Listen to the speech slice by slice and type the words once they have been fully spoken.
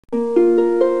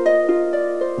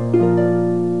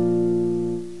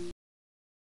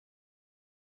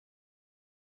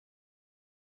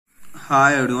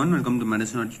Hi everyone, welcome to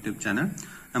Medicine YouTube channel.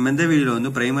 நம்ம இந்த வீடியோல வந்து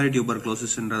பிரைமரி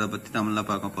டியூபர்குலோசிஸ்ன்றத பத்தி தமிழ்ல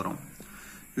பார்க்க போறோம்.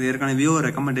 இது ஏற்கனவே ஒரு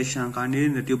ரெக்கமெண்டேஷன் காண்டி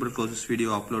இந்த டியூபர்குலோசிஸ் வீடியோ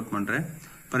அப்லோட் பண்றேன்.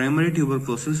 Primary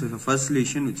tuberculosis is the first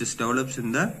lesion which is develops in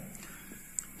the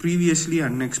previously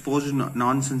unexposed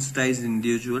non-sensitized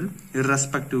individual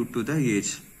irrespective to the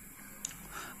age.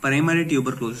 Primary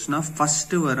tuberculosis na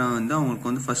first வர வந்து அவங்களுக்கு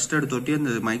வந்து ஃபர்ஸ்ட் எடுத்தோட்டி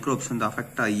அந்த மைக்ரோப்ஸ் வந்து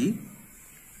அஃபெக்ட் ஆகி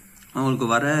அவங்களுக்கு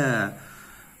வர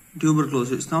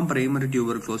tuberculosis தான் primary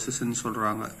tuberculosis ன்னு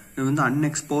சொல்றாங்க. இது வந்து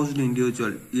unexposed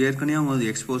individual ஏற்கனவே அவங்க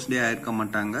எக்ஸ்போஸ்டே ஆயிருக்க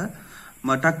மாட்டாங்க.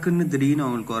 டக்குன்னு திடீர்னு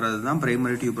அவங்களுக்கு வரதுதான்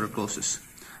primary tuberculosis.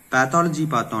 Pathology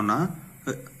பார்த்தோம்னா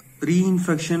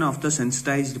reinfection of the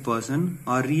sensitized person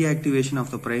or reactivation of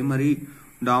the primary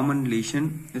dormant lesion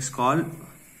is called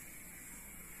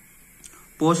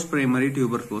post-primary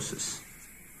tuberculosis.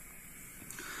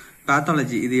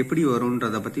 Pathology இது எப்படி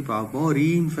வரும்ன்றத பத்தி பார்ப்போம்.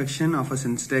 Reinfection of a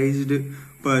sensitized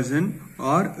person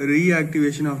or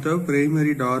reactivation of the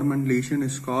primary dormant lesion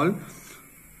is called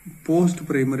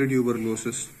post-primary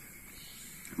tuberculosis.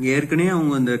 ஏற்கனவே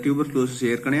அவங்க அந்த tuberculosis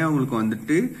ஏற்கனவே அவங்களுக்கு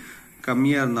வந்துட்டு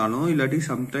கம்மியா இருந்தாலும் இல்லாட்டி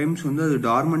சம்டைம்ஸ் வந்து அது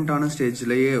டார்மெண்டான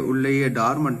ஸ்டேஜ்லயே உள்ளேயே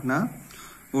டார்மெண்ட்னா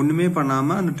ஒண்ணுமே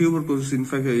பண்ணாம அந்த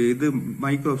டியூபர்குலோசிஸ் இது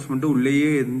மைக்ரோப்ஸ் மட்டும்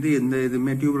உள்ளேயே இருந்து எந்த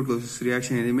இதுவுமே டியூபர்குலோசிஸ்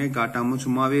ரியாக்ஷன் எதுவுமே காட்டாம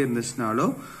சும்மாவே இருந்துச்சுனாலோ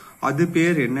அது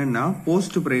பேர் என்னன்னா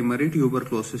போஸ்ட் பிரைமரி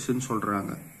டியூபர்குலோசிஸ்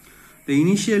சொல்றாங்க. The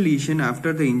initial lesion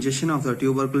after the ingestion of the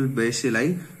tubercle bacilli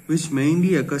which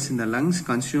mainly occurs in the lungs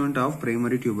constituent of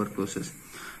primary tuberculosis.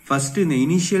 First இந்த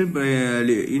இனிஷியல்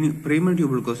பிரைமரி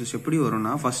டியூபர்குலோசிஸ் எப்படி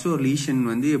வரும்னா ஃபர்ஸ்ட் ஒரு லீஷன்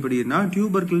வந்து எப்படின்னா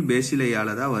டியூபர்குல்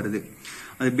பேசிலையால தான் வருது.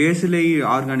 அந்த பேசிலை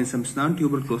ஆர்கானிசம்ஸ் தான்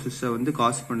டியூபர்குலோசிஸை வந்து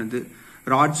காஸ் பண்ணுது.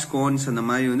 ராட்ஸ் கோன்ஸ் அந்த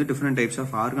மாதிரி வந்து different types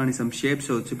of organism shapes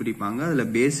வச்சு பிடிப்பாங்க. அதுல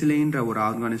பேசிலைன்ற ஒரு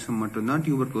ஆர்கானிசம் மட்டும்தான்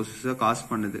டியூபர்குலோசிஸை காஸ்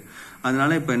பண்ணுது.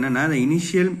 அதனால இப்ப என்னன்னா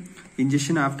initial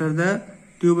injection after the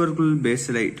tubercle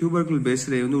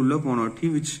பேசிலை வந்து உள்ள போனோட்டி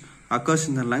which occurs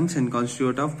in the lungs and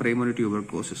constitute of primary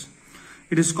tuberculosis.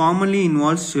 It is commonly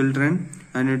involves children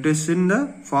and it is in the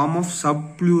form of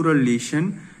subpleural lesion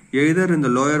either in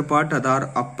the lower part or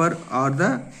upper or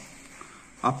the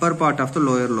upper part of the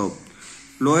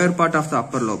lower part of the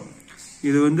upper lobe.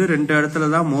 இது வந்து ரெண்டு இடத்துல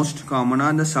தான் most காமனா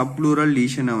அந்த சப்ப்ளூரல்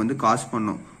லீஷனை வந்து cos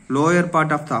பண்ணும். Lower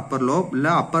part of the Appar lobe இல்ல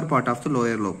Appar part of the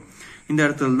lower lobe. இந்த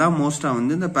இடத்துல தான் மோஸ்டா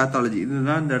வந்து இந்த பேத்தாலஜி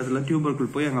இதுதான் இந்த இடத்துல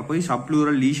டியூபர்குல் போய் அங்க போய்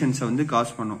சப்ப்ளூரல் லீஷன்ஸை வந்து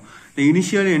காஸ் பண்ணும். The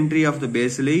initial entry of the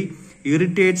bacilli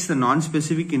irritates the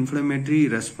non-specific inflammatory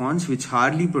response which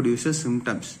hardly produces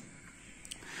symptoms.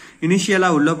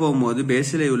 Initially உள்ள போகும்போது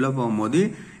பேசிலை உள்ள போகும்போது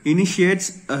initiates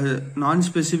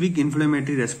non-specific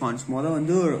inflammatory response. முதல்ல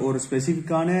வந்து ஒரு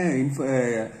ஸ்பெசிபிக்கான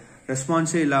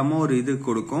ரெஸ்பான்ஸே இல்லாம ஒரு இது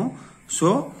கொடுக்கும். So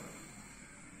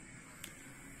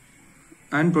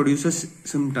and produces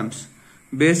symptoms.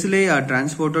 Bacilli are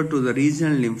transported to the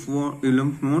regional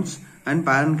lymph nodes and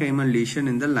parenchymal lesion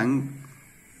in the lung.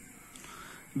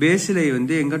 பேசிலை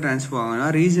வந்து எங்க டிரான்ஸ்ஃபர் ஆகும்னா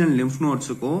regional lymph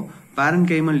நோட்ஸுக்கும்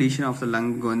பேரன்கைமல் lesion of the lung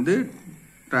வந்து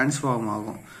டிரான்ஸ்ஃபார்ம்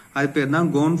ஆகும். அது பேர் தான்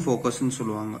கோன் ஃபோக்கஸ்ன்னு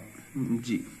சொல்லுவாங்க.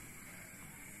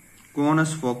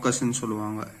 கோனஸ் ஃபோக்கஸ்ன்னு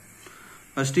சொல்லுவாங்க.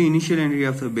 First initial entry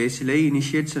of the பேசிலை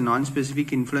initiates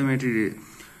நான்-ஸ்பெசிபிக் inflammatory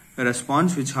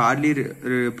response which Hartley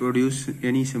produce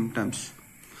any symptoms.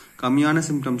 கம்மியான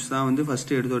சிம்டம்ஸ் தான் வந்து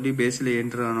ஃபர்ஸ்ட் எடுத்தோட்டி பேசிலை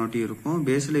என்டர் ஆனோட்டி இருக்கும்.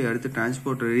 பேசிலை அடுத்து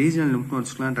டிரான்ஸ்போர்ட் ரீஜனல் லிம்ஃப்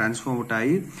நோட்ஸ்க்குலாம் டிரான்ஸ்போர்ட்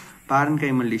ஆகி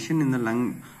parenchymal lesion in the lung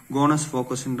gonus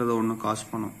focus ன்றத ஒன்னு காஸ்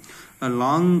பண்ணும்.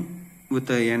 Along with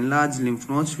the enlarged lymph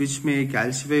nodes which may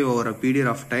calcify over a period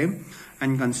of time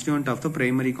and constituent of the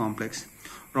primary complex.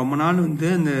 ரொம்ப நாள் வந்து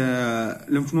அந்த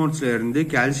lymph nodesல இருந்து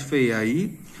calcify ஆகி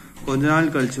கொஞ்ச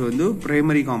நாள் கழிச்சு வந்து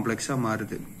primary complex-ஆ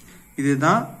மாறுது.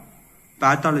 இதுதான்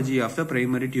pathology of the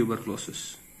primary tuberculosis.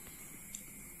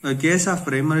 A case of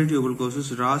primary tuberculosis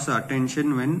draws attention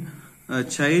when a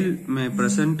child may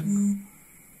present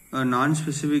a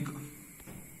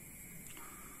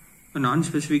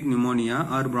non-specific pneumonia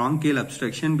or bronchial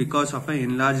obstruction because of an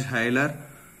enlarged hilar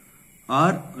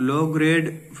or low-grade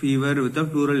fever with a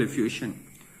pleural effusion.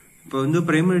 இப்போ வந்து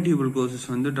primary tuberculosis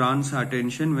வந்து draws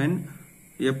attention when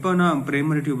எப்போ நான்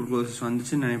primary tuberculosis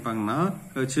வந்துச்சுன்னு நினைப்பாங்கன்னா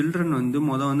children வந்து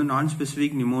வந்து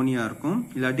non-specific pneumonia இருக்கும்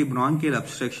இல்லாட்டி bronchial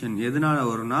obstruction எதனால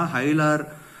வரும்னா ஹைலார்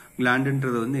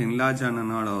கிளாண்டுன்றது வந்து enlarge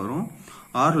ஆனனால வரும்.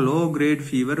 or low grade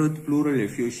fever with pleural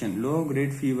effusion. Low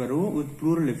grade fever with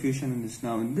pleural effusion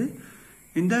இருந்துச்சுன்னா வந்து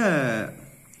இந்த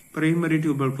primary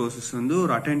tuberculosis வந்து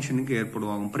ஒரு அட்டென்ஷனுக்கு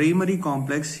ஏற்படுவாங்க. Primary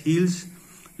complex heals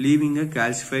leaving a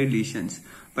calcified lesions.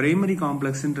 Primary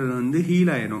complexன்றது வந்து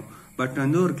ஹீல் ஆயிடும் பட்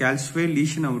வந்து ஒரு calcified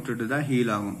lesion விட்டுட்டு தான்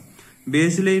ஹீல் ஆகும்.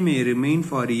 Bacilli may remain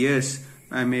for years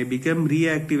and may become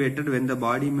reactivated when the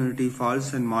body immunity falls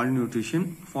and malnutrition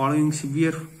following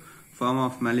severe form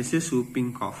of malicious whooping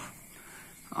cough.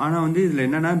 ஆனால் வந்து இதில்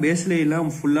என்னன்னா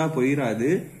பேஸ்லைலாம் ஃபுல்லாக போயிடாது.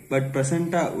 பட்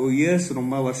ப்ரெசென்ட்டாக இயர்ஸ்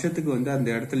ரொம்ப வருஷத்துக்கு வந்து அந்த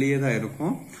இடத்துலயே தான்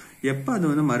இருக்கும். எப்போ அது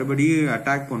வந்து மறுபடியும்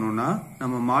அட்டாக் பண்ணோம்னா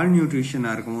நம்ம மால்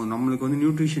நியூட்ரிஷனாக இருக்கும், நம்மளுக்கு வந்து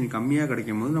நியூட்ரிஷன் கம்மியாக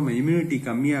கிடைக்கும் போது, நம்ம இம்யூனிட்டி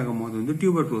கம்மியாகும் போது வந்து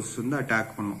டியூபர்குலோசிஸ் வந்து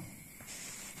அட்டாக் பண்ணும்.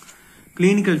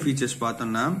 கிளினிக்கல் ஃபீச்சர்ஸ்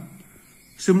பார்த்தோம்னா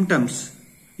symptoms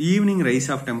evening rice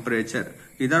of temperature,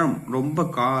 இதான்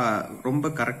ரொம்ப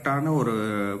கரெக்டான ஒரு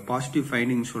பாசிட்டிவ்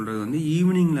ஃபைண்டிங் சொல்றது வந்து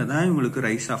ஈவினிங்ல தான் உங்களுக்கு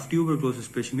ரைஸ் ஆஃப்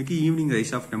டியூபர்குலோசிஸ் பேஷண்ட்டுக்கு ஈவினிங்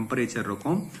ரைஸ் ஆஃப் டெம்பரேச்சர்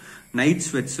இருக்கும், நைட்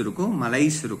ஸ்வெட்ஸ் இருக்கும்,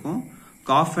 மலைஸ் இருக்கும்,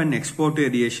 காஃப் அண்ட்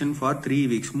எக்ஸ்போர்டேரியேஷன் ஃபார் 3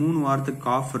 வீக்ஸ் 3 வாரத்துக்கு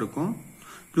காஃப் இருக்கும்,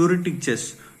 ப்ளூரிட்டிக்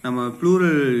செஸ்ட் நம்ம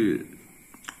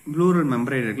ப்ளூரல்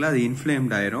மெம்பரைன் இருக்குல்ல அது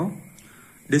இன்ஃப்ளேம்ட் ஆயிரும்,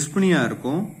 டிஸ்பனியா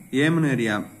இருக்கும்,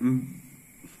 ஏமனேரியா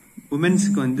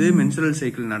உமன்ஸ்க்கு வந்து மென்சுரல்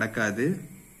சைக்கிள் நடக்காது,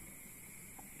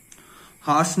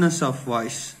 ஹார்ஷ்னஸ் ஆஃப்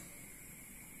வாய்ஸ்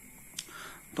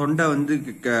தொண்டை வந்து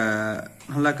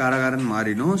நல்லா காரகாரன்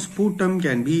மாறிடும், ஸ்பூட்டம்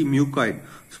கேன் பி மியூகாய்ட்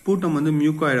ஸ்பூட்டம் வந்து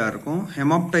மியூகாய்டா இருக்கும்,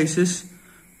 ஹெமாப்டைசிஸ்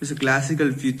இஸ்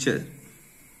கிளாசிக்கல் ஃபீச்சர்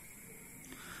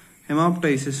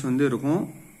ஹெமாப்டைசிஸ் வந்து இருக்கும்,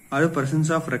 அது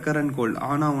பிரசன்ஸ் ஆஃப் ரெக்கரண்ட் கோல்டு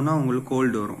ஆனாவுன்னா உங்களுக்கு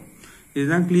கோல்டு வரும்.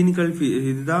 இதுதான் கிளினிக்கல்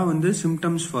இதுதான் வந்து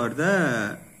symptoms for the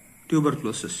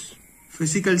tuberculosis.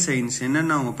 Physical science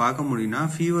என்னென்ன அவங்க பார்க்க முடியும்னா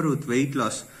ஃபீவர் வித் வெயிட்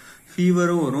லாஸ்,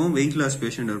 ஃபீவரும் வரும், வெயிட் லாஸ்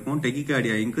பேஷண்ட் இருக்கும்,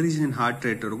 டெக்கிகார்டியா இன்க்ரீஸ் இன் ஹார்ட்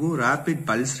ரேட் இருக்கும், ரேபிட்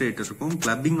பல்ஸ் ரேட் இருக்கும்,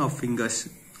 கிளப்பிங் ஆஃப்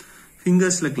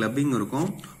ஃபிங்கர்ஸ்ல கிளப்பிங் இருக்கும்.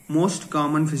 Most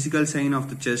common physical sign of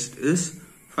the chest is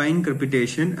fine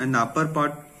கிரிபிடேஷன் and upper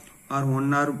part R one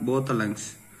are both lungs.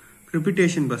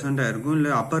 கிரிபிடேஷன் present ஆயிருக்கும்,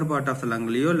 இல்ல Appar part of the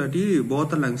லங்லயோ இல்லாட்டி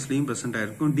both லங்ஸ்லயும் present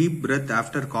ஆயிருக்கும். Deep breadth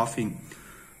after காஃபிங்,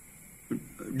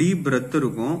 deep breadth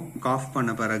இருக்கும் cough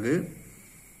பண்ண பிறகு.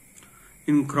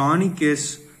 இன் chronic case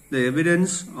the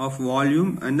evidence of volume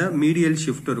and the medial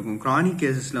shift இருக்கும். chronic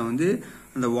casesல வந்து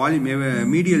அந்த வால்யூம்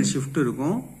medial shift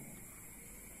இருக்கும்.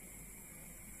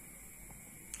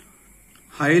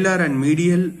 hilar and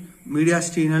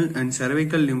mediastinal and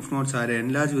cervical lymph nodes are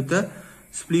enlarged with the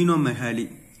splenomegaly.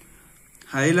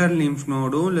 hilar lymph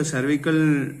node இல்ல cervical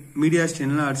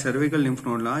mediastinal or cervical lymph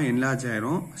nodeலாம் enlarge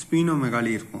ஆயிரும்,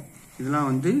 splenomegaly இருக்கும்.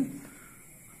 இதெல்லாம் வந்து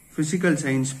physical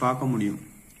signs பார்க்க முடியும்.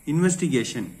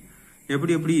 இன்வெஸ்டிகேஷன்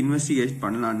எப்படி இன்வெஸ்டிகேட்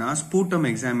பண்ணலாம்னா sputum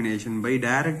examination by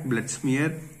direct blood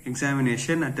smear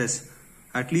examination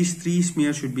at least 3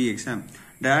 smear should be exam.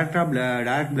 Direct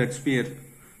blood smear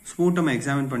sputum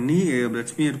examine பண்ணி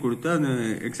பிளட் ஸ்மியர் கொடுத்து அந்த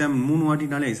எக்ஸாம் 3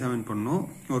 வாட்டினால எக்ஸாமின் பண்ணணும்.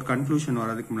 ஒரு கன்க்ளூஷன்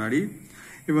வர்றதுக்கு முன்னாடி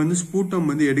இப்போ வந்து ஸ்பூட்டம்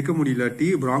வந்து எடுக்க முடியலாட்டி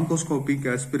பிராங்கோஸ்கோபிக்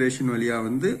ஆஸ்பிரேஷன் வழியா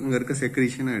வந்து அங்க இருக்க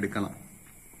செக்ரீஷனை எடுக்கலாம்.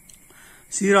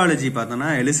 சீராலஜி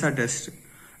பார்த்தோம்னா எலிசா டெஸ்ட்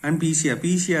அண்ட்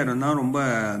பிசிஆர் தான் ரொம்ப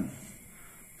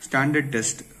standard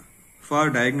test for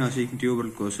diagnosing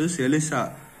tuberculosis. ELISA,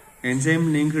 enzyme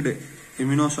linked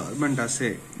immunosorbent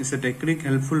assay, is a technique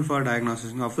helpful for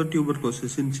diagnosis of the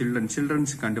tuberculosis in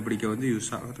children's கண்டுபிடிக்க வந்து யூஸ்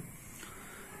ஆகுது.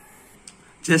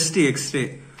 chest x-ray,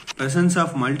 presence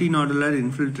of multinodular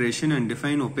infiltration and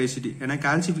define opacity. ஏன்னா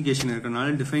calcification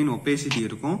இருக்கனால define opacity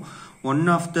இருக்கும். one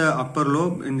of the upper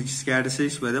lobe in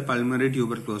categorized by the pulmonary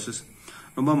tuberculosis.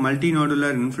 ரொம்ப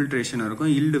multinodular infiltration இருக்கும்,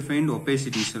 இல் defined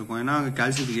ஒபேசிட்டிஸ் இருக்கும், ஏன்னா அங்கே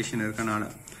கால்சிஃபிகேஷன் இருக்கனால.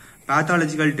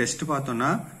 பேத்தாலஜிக்கல் டெஸ்ட் பார்த்தோம்னா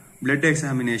பிளட்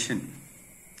எக்ஸாமினேஷன்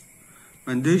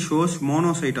வந்து ஷோஸ்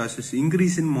மோனோசைட்டாசிஸ்,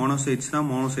 இன்க்ரீஸ் இன் மோனோசைட்ஸ் தான்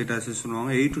மோனோசைட்டாசிஸ்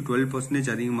சொல்லுவாங்க. 8 to 12%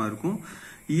 அதிகமாக இருக்கும்.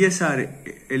 இஎஸ்ஆர்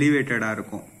எலிவேட்டடா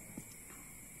இருக்கும்.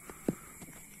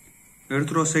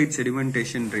 எர்த்ரோசைட்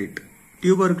செடிமெண்டேஷன் ரேட்.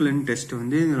 டியூபர்குலின் டெஸ்ட்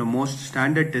வந்து most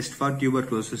standard test for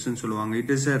tuberculosis சொல்லுவாங்க.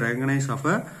 It is recognise of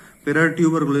a பிறர்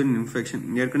டியூபர்குலின் இன்ஃபெக்ஷன்.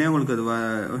 ஏற்கனவே அவங்களுக்கு அது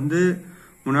வந்து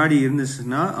முன்னாடி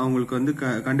இருந்துச்சுன்னா அவங்களுக்கு வந்து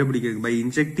கண்டுபிடிக்கிறது by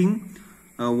injecting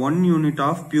 1 unit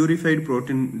of purified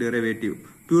protein derivative.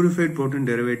 Purified protein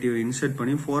derivative insert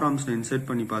பண்ணி 4 armsல இன்சர்ட்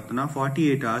பண்ணி பார்த்தோம்னா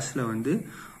 48 ஹவர்ஸ்ல வந்து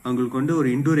அவங்களுக்கு வந்து ஒரு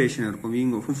இன்டூரேஷன் இருக்கும்.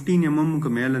 இவங்க 15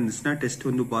 mm மேல இருந்துச்சுன்னா டெஸ்ட்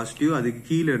வந்து பாசிட்டிவ், அதுக்கு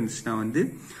கீழே இருந்துச்சுன்னா வந்து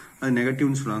அது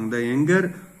நெகட்டிவ்னு சொல்லுவாங்க. த எங்கர்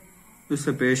is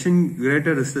the patient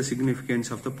greater is the significance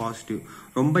of the positive.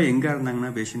 ரொம்ப எங்கா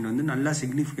இருந்தாங்கன்னா பேஷண்ட் வந்து நல்லா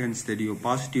சிக்னிஃபிகன்ஸ் தெரியும்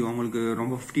பாசிட்டிவ், அவங்களுக்கு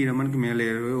ரொம்ப 50 mm மேலே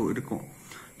இருக்கும்.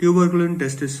 Tuberculin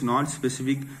test is not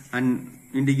specific and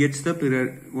indicates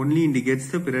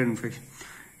the prior infection.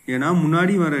 ஏன்னா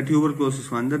முன்னாடி வர டியூபர்குலோசிஸ்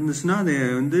வந்திருந்துச்சுன்னா அதை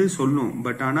வந்து சொல்லும்,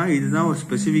 பட் ஆனா இதுதான் ஒரு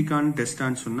ஸ்பெசிபிக்கான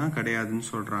டெஸ்டான்னு சொன்னா கிடையாதுன்னு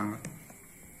சொல்றாங்க.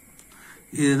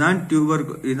 இதுதான்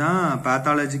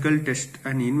pathological test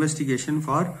and investigation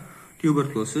for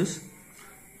tuberculosis.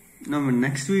 நம்ம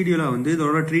நெக்ஸ்ட் வீடியோல வந்து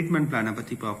இதோட ட்ரீட்மெண்ட் பிளானை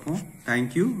பத்தி பார்ப்போம்.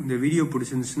 தேங்க்யூ. இந்த வீடியோ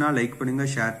பிடிச்சிருந்துச்சுன்னா லைக் பண்ணுங்க,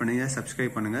 ஷேர் பண்ணுங்க,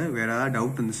 சப்ஸ்கிரைப் பண்ணுங்க. வேற ஏதாவது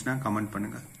டவுட் இருந்துச்சுன்னா கமெண்ட்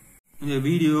பண்ணுங்க. இந்த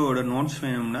வீடியோவோட நோட்ஸ்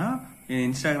வேணும்னா என்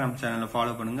இன்ஸ்டாகிராம் சேனலை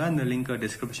ஃபாலோ பண்ணுங்க, அந்த லிங்க்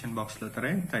டிஸ்கிரிப்ஷன் பாக்ஸ்ல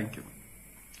தரேன். தேங்க்யூ.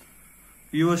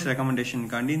 வியூவர்ஸ்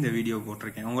ரெக்கமெண்டேஷனுக்காண்டி இந்த வீடியோ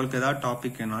போட்டிருக்கேன். உங்களுக்கு ஏதாவது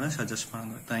டாபிக் வேணாலும் சஜஸ்ட்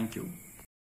பண்ணுங்க. தேங்க்யூ.